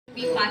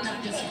be part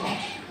of this school.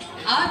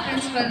 Our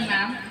principal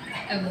ma'am,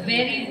 a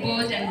very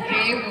bold and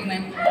brave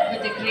woman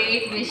with a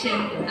great vision,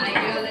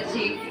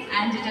 ideology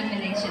and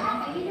determination.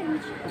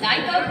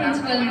 Like our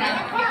principal ma'am,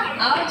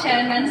 our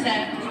chairman sir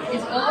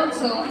is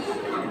also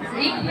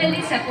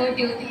equally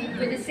supportive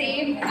with the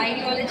same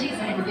ideologies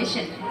and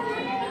vision.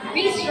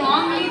 We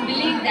strongly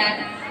believe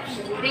that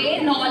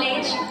their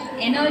knowledge,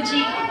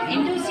 energy,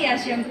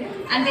 enthusiasm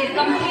and their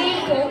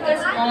complete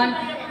focus on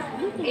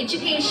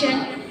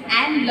education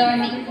and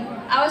learning,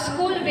 our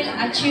school will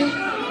achieve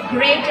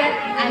greater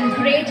and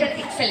greater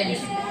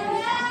excellence.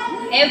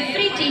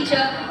 Every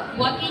teacher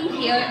working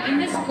here in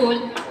the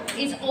school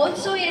is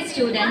also a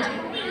student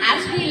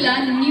as we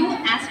learn new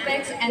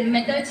aspects and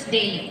methods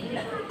daily.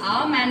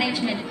 Our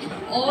management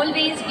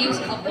always gives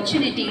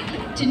opportunity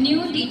to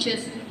new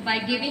teachers by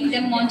giving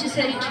them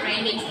Montessori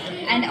training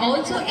and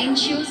also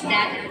ensures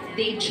that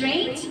they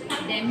train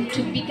them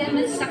to become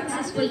a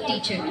successful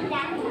teacher.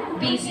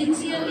 We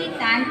sincerely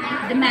thank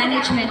the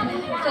management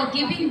for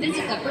giving this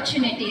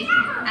opportunity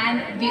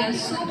and we are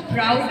so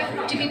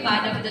proud to be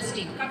part of this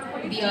team.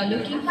 We are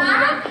looking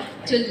forward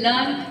to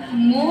learn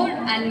more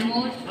and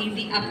more in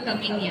the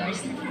upcoming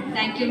years.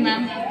 Thank you,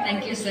 ma'am.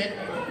 Thank you, sir.